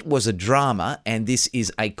is it was a drama and this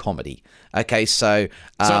is a comedy. Okay, so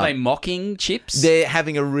are they mocking Chips? They're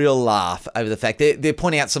having a real laugh over the fact they're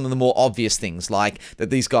pointing out some of the more obvious things, like that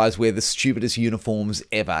these guys wear the stupidest uniforms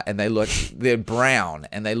ever, and they're brown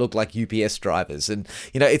and they look like UPS drivers, and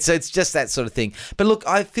it's just that sort of thing. But look,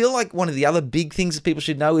 I feel like one of the other big things that people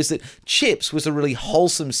should know is that Chips was a really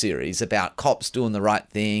wholesome series about cops doing the right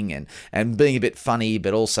thing and being a bit funny,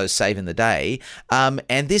 but also saving the day.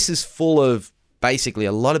 And this is full of basically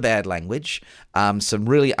a lot of bad language, some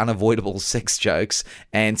really unavoidable sex jokes,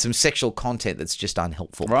 and some sexual content that's just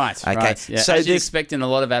unhelpful. Right, okay. Right. Yeah. So as you expect in a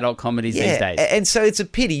lot of adult comedies these days. And so it's a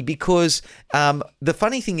pity because the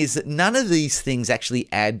funny thing is that none of these things actually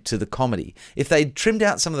add to the comedy. If they trimmed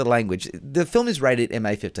out some of the language, the film is rated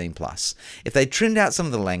MA15+. If they trimmed out some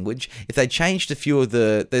of the language, if they changed a few of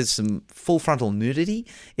there's some full frontal nudity,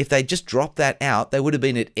 if they just dropped that out, they would have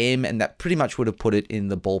been at M, and that pretty much would have put it in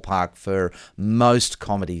the ballpark for most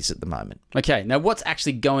comedies at the moment. Okay, now what's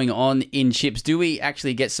actually going on in Chips? Do we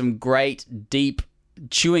actually get some great, deep,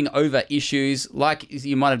 chewing over issues like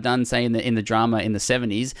you might have done, say, in the drama in the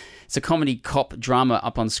 70s? It's a comedy cop drama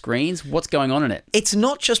up on screens. What's going on in it? It's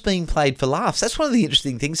not just being played for laughs. That's one of the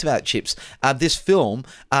interesting things about Chips. This film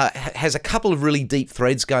has a couple of really deep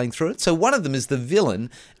threads going through it. So one of them is the villain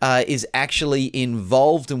is actually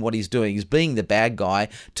involved in what he's doing. He's being the bad guy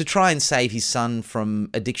to try and save his son from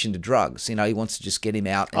addiction to drugs. He wants to just get him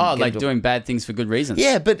out. And doing bad things for good reasons.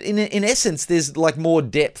 Yeah, but in essence, there's like more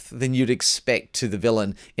depth than you'd expect to the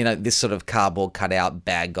villain. This sort of cardboard cutout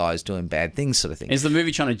bad guys doing bad things sort of thing. Is the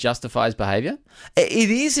movie trying to justify his behaviour? It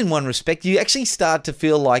is in one respect. You actually start to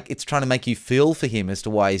feel like it's trying to make you feel for him as to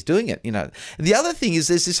why he's doing it. The other thing is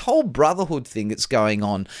there's this whole brotherhood thing that's going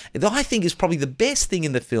on that I think is probably the best thing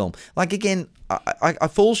in the film. Like, again, I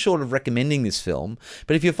fall short of recommending this film,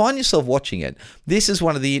 but if you find yourself watching it, this is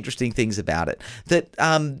one of the interesting things about it. That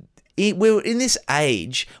we're in this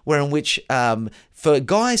age in which for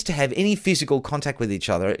guys to have any physical contact with each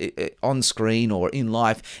other on screen or in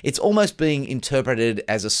life, it's almost being interpreted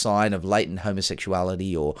as a sign of latent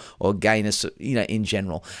homosexuality or gayness, in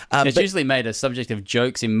general. It's usually made a subject of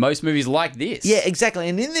jokes in most movies like this. Yeah, exactly.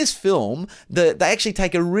 And in this film, they actually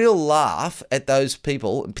take a real laugh at those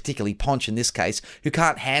people, particularly Ponch in this case, who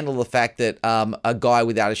can't handle the fact that a guy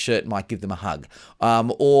without a shirt might give them a hug.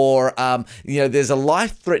 There's a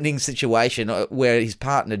life-threatening situation where his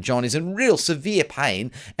partner, John, is in real severe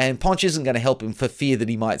pain, and Ponch isn't going to help him for fear that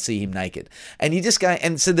he might see him naked. And you just go,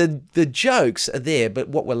 and so the jokes are there, but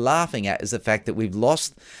what we're laughing at is the fact that we've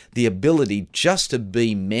lost the ability just to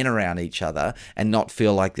be men around each other and not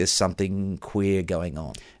feel like there's something queer going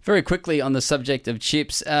on. Very quickly on the subject of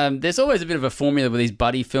Chips, there's always a bit of a formula with these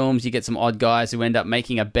buddy films. You get some odd guys who end up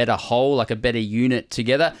making a better whole, like a better unit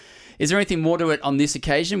together. Is there anything more to it on this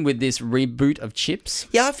occasion with this reboot of Chips?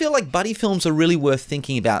 Yeah, I feel like buddy films are really worth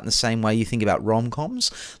thinking about in the same way you think about rom-coms.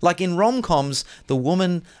 Like in rom-coms, the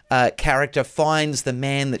woman character finds the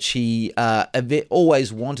man that she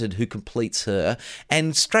always wanted who completes her.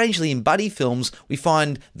 And strangely, in buddy films, we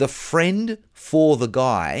find the friend for the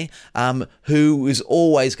guy who is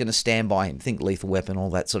always going to stand by him. Think Lethal Weapon, all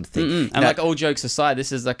that sort of thing. And like all jokes aside,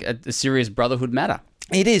 this is like a serious brotherhood matter.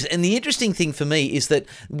 It is, and the interesting thing for me is that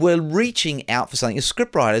we're reaching out for something. As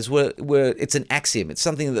scriptwriters, it's an axiom. It's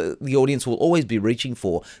something that the audience will always be reaching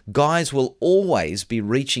for. Guys will always be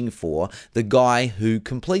reaching for the guy who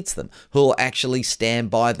completes them, who will actually stand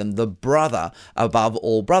by them, the brother above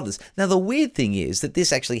all brothers. Now, the weird thing is that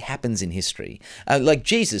this actually happens in history. Like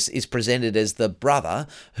Jesus is presented as the brother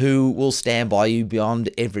who will stand by you beyond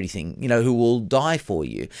everything, who will die for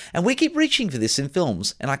you. And we keep reaching for this in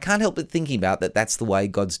films, and I can't help but thinking about that. That's the way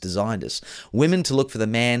God's designed us. Women to look for the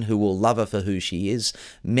man who will love her for who she is.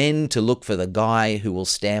 Men to look for the guy who will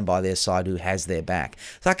stand by their side, who has their back.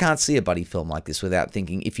 So I can't see a buddy film like this without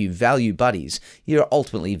thinking if you value buddies, you're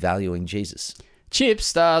ultimately valuing Jesus. Chips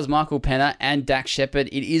stars Michael Penner and Dax Shepard.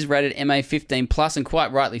 It is rated MA15+, and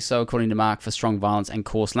quite rightly so, according to Mark, for strong violence and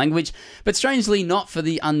coarse language, but strangely not for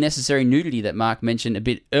the unnecessary nudity that Mark mentioned a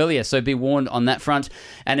bit earlier, so be warned on that front.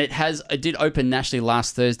 And it did open nationally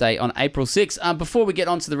last Thursday on April 6. Before we get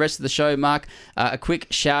on to the rest of the show, Mark, a quick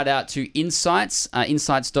shout out to Insights,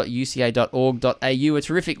 insights.uca.org.au, a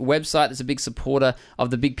terrific website that's a big supporter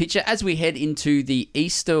of the big picture as we head into the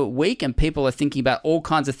Easter week and people are thinking about all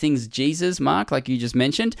kinds of things Jesus, Mark, like like you just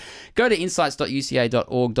mentioned. Go to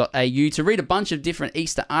insights.uca.org.au to read a bunch of different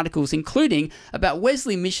Easter articles, including about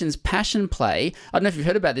Wesley Mission's Passion Play. I don't know if you've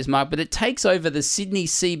heard about this, Mark, but it takes over the Sydney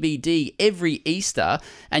CBD every Easter,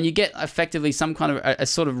 and you get effectively some kind of a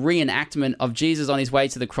sort of reenactment of Jesus on his way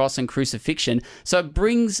to the cross and crucifixion. So it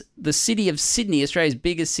brings the city of Sydney, Australia's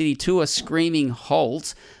biggest city, to a screaming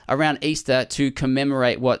halt around Easter to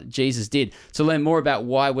commemorate what Jesus did. To learn more about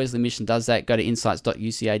why Wesley Mission does that, go to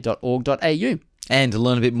insights.uca.org.au. And to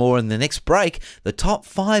learn a bit more in the next break, the top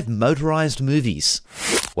 5 motorised movies.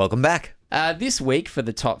 Welcome back. This week for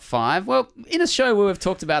the top 5, well, in a show where we've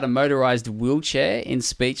talked about a motorised wheelchair in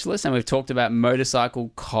Speechless, and we've talked about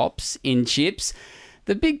motorcycle cops in Chips,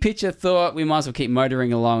 the big picture thought we might as well keep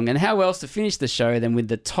motoring along. And how else to finish the show than with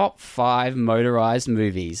the top 5 motorised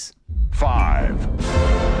movies? 5.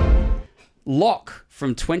 Lock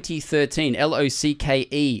from 2013,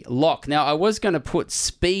 L-O-C-K-E, Lock. Now, I was going to put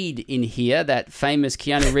Speed in here, that famous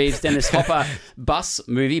Keanu Reeves, Dennis Hopper bus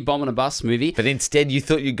movie, bomb on a bus movie. But instead, you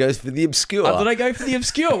thought you'd go for the obscure. I thought I'd go for the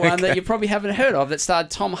obscure one that you probably haven't heard of, that starred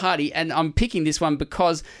Tom Hardy. And I'm picking this one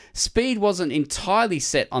because Speed wasn't entirely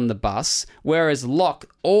set on the bus, whereas Lock,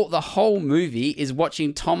 the whole movie is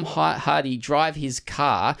watching Tom Hardy drive his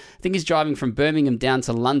car. I think he's driving from Birmingham down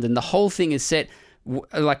to London. The whole thing is set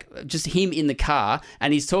like just him in the car,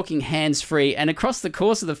 and he's talking hands-free, and across the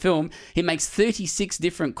course of the film he makes 36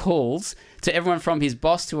 different calls to everyone from his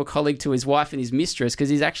boss to a colleague to his wife and his mistress, because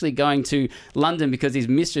he's actually going to London because his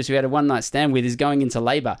mistress, who had a one-night stand with, is going into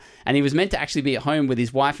labour, and he was meant to actually be at home with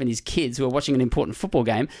his wife and his kids who are watching an important football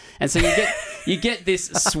game. And so you get this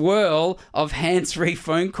swirl of hands-free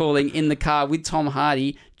phone calling in the car with Tom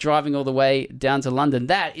Hardy driving all the way down to London.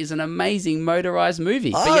 That is an amazing motorised movie.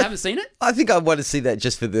 But you haven't seen it? I think I want to see that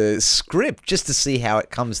just for the script, just to see how it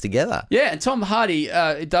comes together. Yeah, and Tom Hardy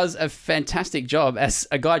does a fantastic job as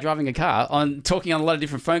a guy driving a car on talking on a lot of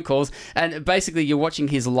different phone calls, and basically you're watching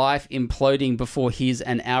his life imploding before his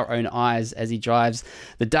and our own eyes as he drives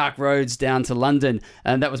the dark roads down to London.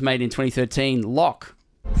 And that was made in 2013. Lock.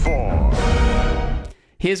 4.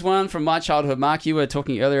 Here's one from my childhood. Mark, you were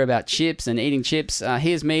talking earlier about chips and eating chips.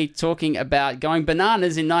 Here's me talking about going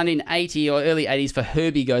bananas in 1980 or early 80s for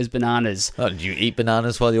Herbie Goes Bananas. Oh, did you eat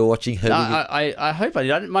bananas while you were watching Herbie? I hope I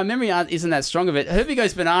did. My memory isn't that strong of it. Herbie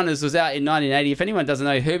Goes Bananas was out in 1980. If anyone doesn't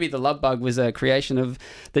know, Herbie the Love Bug was a creation of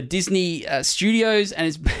the Disney studios, and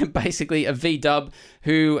it's basically a V-dub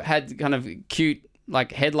who had kind of cute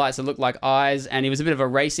like headlights that looked like eyes, and he was a bit of a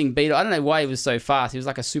racing beetle. I don't know why he was so fast. He was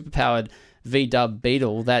like a superpowered V-dub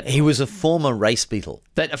beetle. That he was a former race beetle.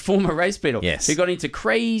 Yes. Who got into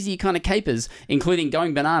crazy kind of capers, including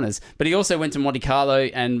going bananas. But he also went to Monte Carlo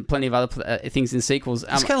and plenty of other things in sequels.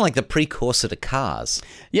 It's kind of like the precursor to Cars.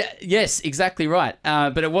 Yeah. Yes. Exactly right.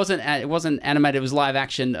 But it wasn't animated. It was live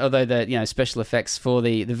action. Although the special effects for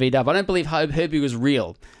the V-dub, I don't believe Herbie was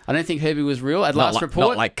real. I don't think Herbie was real. At last report,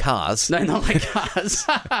 not like Cars. No, not like Cars.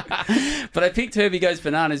 But I picked Herbie Goes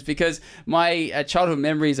Bananas because my childhood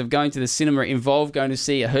memories of going to the cinema involved going to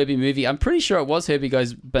see a Herbie movie. I'm pretty sure it was Herbie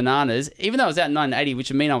Goes Bananas, even though it was out in 1980, which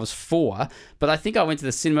would mean I was 4. But I think I went to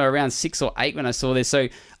the cinema around 6 or 8 when I saw this. So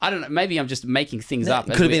I don't know. Maybe I'm just making things up.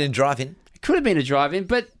 It could have been a drive-in. It could have been a drive-in,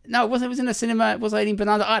 but no, it wasn't. It was in a cinema. It was eating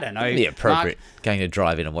bananas. I don't know. It'd be appropriate going to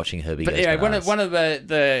drive-in and watching Herbie Goes Bananas. One of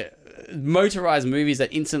the motorized movies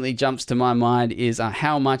that instantly jumps to my mind is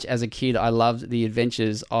how much as a kid I loved the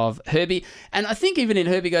adventures of Herbie. And I think even in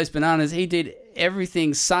Herbie Goes Bananas, he did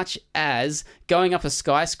everything such as going up a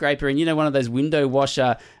skyscraper and one of those window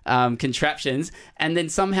washer contraptions, and then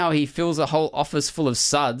somehow he fills a whole office full of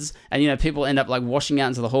suds, and people end up like washing out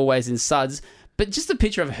into the hallways in suds. But just a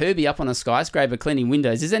picture of Herbie up on a skyscraper cleaning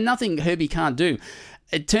windows. Is there nothing Herbie can't do?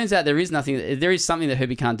 It turns out there is something that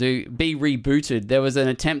Herbie can't do. Be rebooted. There was an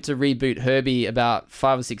attempt to reboot Herbie about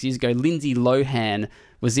 5 or 6 years ago. Lindsay Lohan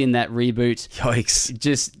was in that reboot. Yikes.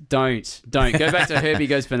 Just don't. Go back to Herbie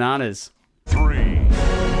Goes Bananas. 3.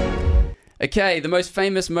 Okay, the most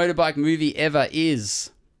famous motorbike movie ever is...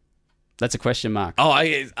 That's a question mark.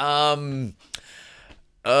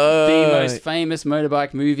 The most famous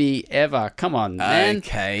motorbike movie ever. Come on, man.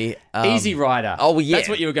 Okay. Easy Rider. Oh, yeah. That's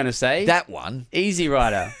what you were going to say. That one. Easy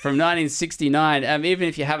Rider from 1969. Even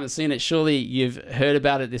if you haven't seen it, surely you've heard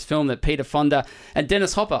about it. This film that Peter Fonda and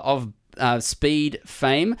Dennis Hopper of Speed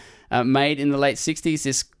fame made in the late 60s.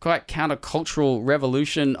 This quite countercultural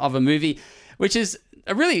revolution of a movie, which is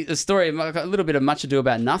a story, a little bit of much ado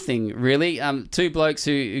about nothing, really. Two blokes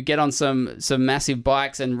who get on some massive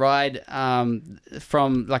bikes and ride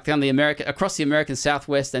from across the American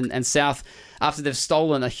Southwest and South after they've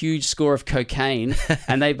stolen a huge score of cocaine,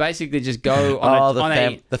 and they basically just go on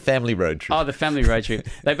the family road trip. Oh, the family road trip.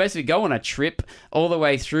 They basically go on a trip all the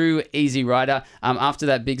way through Easy Rider after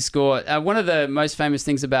that big score. One of the most famous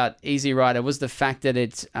things about Easy Rider was the fact that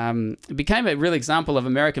it became a real example of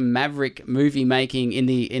American maverick movie making in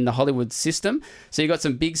the Hollywood system. So you got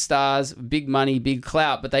some big stars, big money, big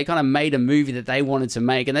clout, but they kind of made a movie that they wanted to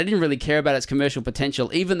make, and they didn't really care about its commercial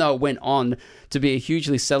potential, even though it went on to be a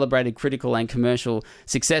hugely celebrated critical and commercial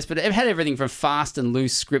success. But it had everything from fast and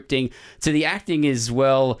loose scripting to the acting as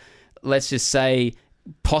well, let's just say,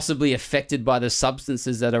 possibly affected by the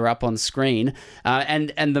substances that are up on screen.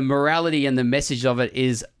 And the morality and the message of it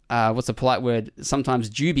is, what's a polite word? Sometimes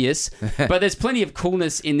dubious. But there's plenty of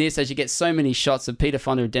coolness in this, as you get so many shots of Peter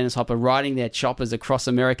Fonda and Dennis Hopper riding their choppers across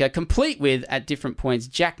America, complete with, at different points,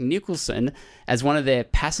 Jack Nicholson as one of their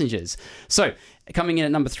passengers. So, coming in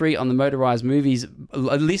at number 3 on the Motorized Movies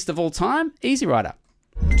list of all time, Easy Rider.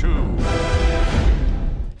 2.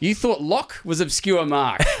 You thought Locke was obscure,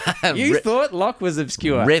 Mark. You thought Locke was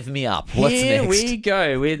obscure. Rev me up. What's Here next? we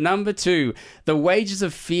go with number 2, The Wages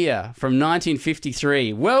of Fear from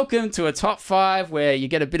 1953. Welcome to a top 5 where you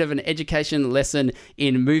get a bit of an education lesson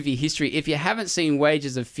in movie history. If you haven't seen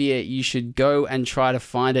Wages of Fear, you should go and try to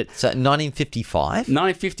find it. So 1955?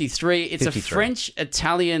 1953. It's 53. A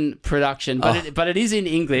French-Italian production, but it is in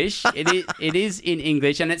English. It is in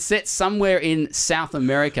English, and it's set somewhere in South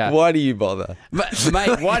America. Why do you bother? But,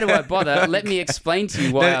 mate, why do I bother? Let me explain to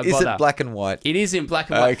you why I bother. Is it black and white? It is in black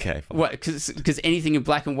and white. Okay. What? Because anything in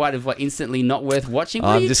black and white is instantly not worth watching? What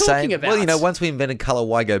are you just talking saying, about? Well, once we invented colour,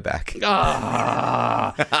 why go back?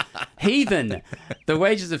 Heathen. The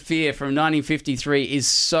Wages of Fear from 1953 is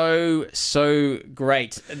so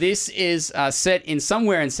great. This is set in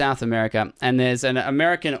somewhere in South America, and there's an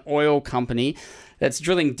American oil company that's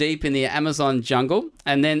drilling deep in the Amazon jungle,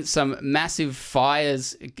 and then some massive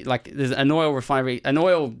fires, like there's an oil refinery, an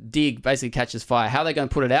oil dig basically catches fire. How are they going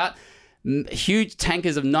to put it out? Huge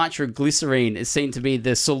tankers of nitroglycerine is seen to be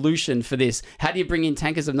the solution for this. How do you bring in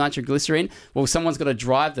tankers of nitroglycerine? Well, someone's got to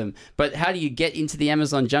drive them. But how do you get into the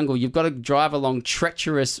Amazon jungle? You've got to drive along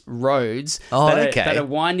treacherous roads that are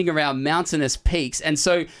winding around mountainous peaks. And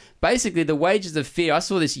so basically, The Wages of Fear, I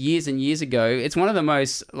saw this years and years ago. It's one of the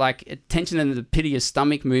most, tension in the pit of your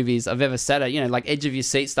stomach movies I've ever sat at, like edge of your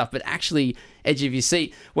seat stuff, but actually edge of your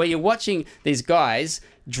seat, where you're watching these guys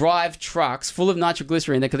drive trucks full of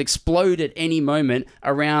nitroglycerine that could explode at any moment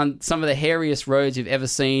around some of the hairiest roads you've ever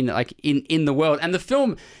seen, in the world. And the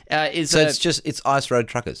film is... So it's Ice Road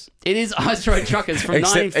Truckers. It is Ice Road Truckers from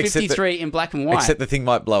 1953 in black and white. Except the thing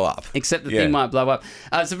might blow up. Thing might blow up.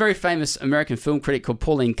 It's a very famous American film critic called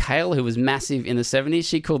Pauline Kael, who was massive in the 70s.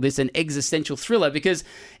 She called this an existential thriller because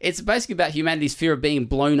it's basically about humanity's fear of being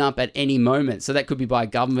blown up at any moment. So that could be by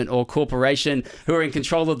government or corporation who are in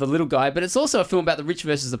control of the little guy. But it's also a film about the rich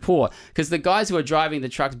versus the poor, because the guys who are driving the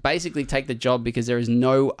trucks basically take the job because there is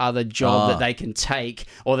no other job that they can take,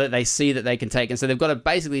 or that they see that they can take. And so they've got to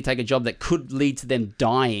basically take a job that could lead to them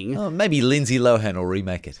dying. Oh, maybe Lindsay Lohan will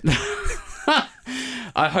remake it.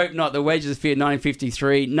 I hope not. The Wages of Fear,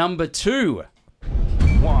 1953. Number 2.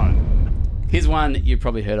 1. Here's one you've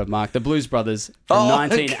probably heard of, Mark. The Blues Brothers from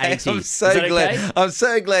 1980. Okay. I'm so glad. Okay? I'm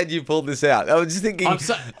so glad you pulled this out. I was just thinking. I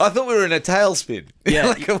thought we were in a tailspin.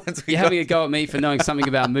 Yeah, you're having a go at me for knowing something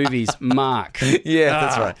about movies, Mark. Yeah,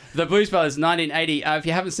 that's right. The Blues Brothers, 1980. If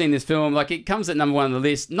you haven't seen this film, it comes at number 1 on the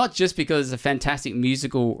list, not just because it's a fantastic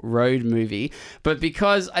musical road movie, but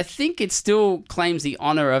because I think it still claims the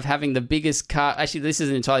honor of having the biggest car. Actually, this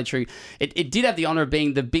isn't entirely true. It did have the honor of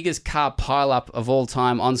being the biggest car pileup of all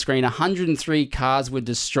time on screen. 103 cars were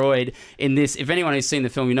destroyed in this. If anyone who's seen the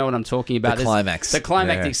film, you know what I'm talking about. The climax. The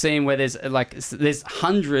climactic scene where there's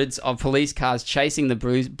hundreds of police cars chasing the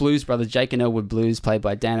Blues Brothers, Jake and Elwood Blues, played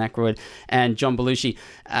by Dan Aykroyd and John Belushi.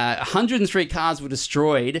 103 cars were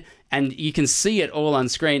destroyed, and you can see it all on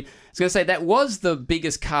screen. I was going to say, that was the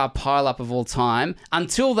biggest car pileup of all time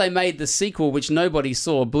until they made the sequel, which nobody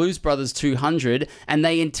saw, Blues Brothers 200, and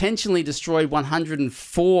they intentionally destroyed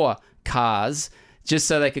 104 cars just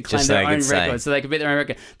so they could claim their own record, so they could beat their own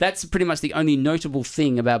record. That's pretty much the only notable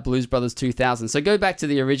thing about Blues Brothers 2000. So go back to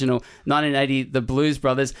the original 1980, The Blues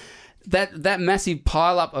Brothers. That massive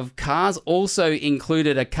pile-up of cars also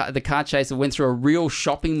included the car chase that went through a real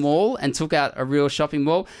shopping mall and took out a real shopping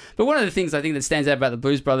mall. But one of the things I think that stands out about the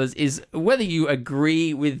Blues Brothers is whether you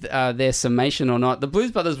agree with their summation or not, the Blues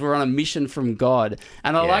Brothers were on a mission from God.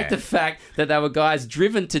 And I like the fact that they were guys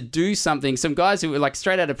driven to do something. Some guys who were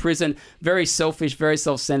straight out of prison, very selfish, very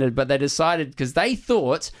self-centered, but they decided, because they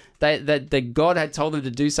thought that God had told them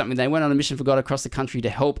to do something. They went on a mission for God across the country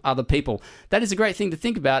to help other people. That is a great thing to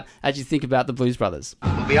think about as How'd you think about the Blues Brothers?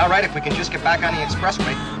 We'll be all right if we can just get back on the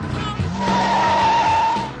expressway.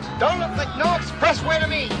 Don't look like no expressway to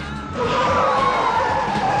me.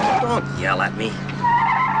 Don't yell at me.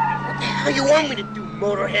 What the hell you want me to do,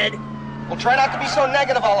 motorhead? Well, try not to be so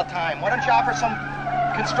negative all the time. Why don't you offer some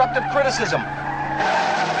constructive criticism?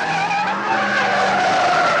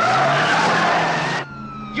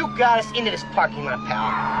 You got us into this parking lot,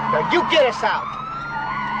 pal. Now you get us out.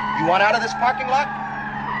 You want out of this parking lot?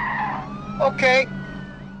 Okay.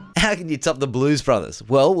 How can you top the Blues Brothers?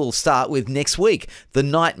 Well, we'll start with next week. The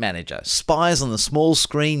Night Manager, spies on the small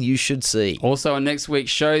screen you should see. Also on next week's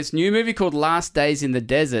show's new movie called Last Days in the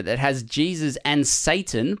Desert. It has Jesus and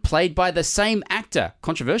Satan played by the same actor.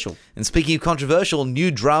 Controversial. And speaking of controversial, new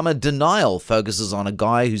drama Denial focuses on a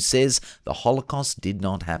guy who says the Holocaust did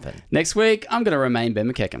not happen. Next week, I'm going to remain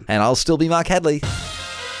Ben McKecken. And I'll still be Mark Hadley.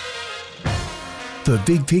 The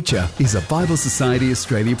Big Picture is a Bible Society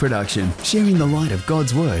Australia production, sharing the light of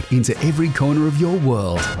God's Word into every corner of your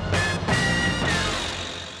world.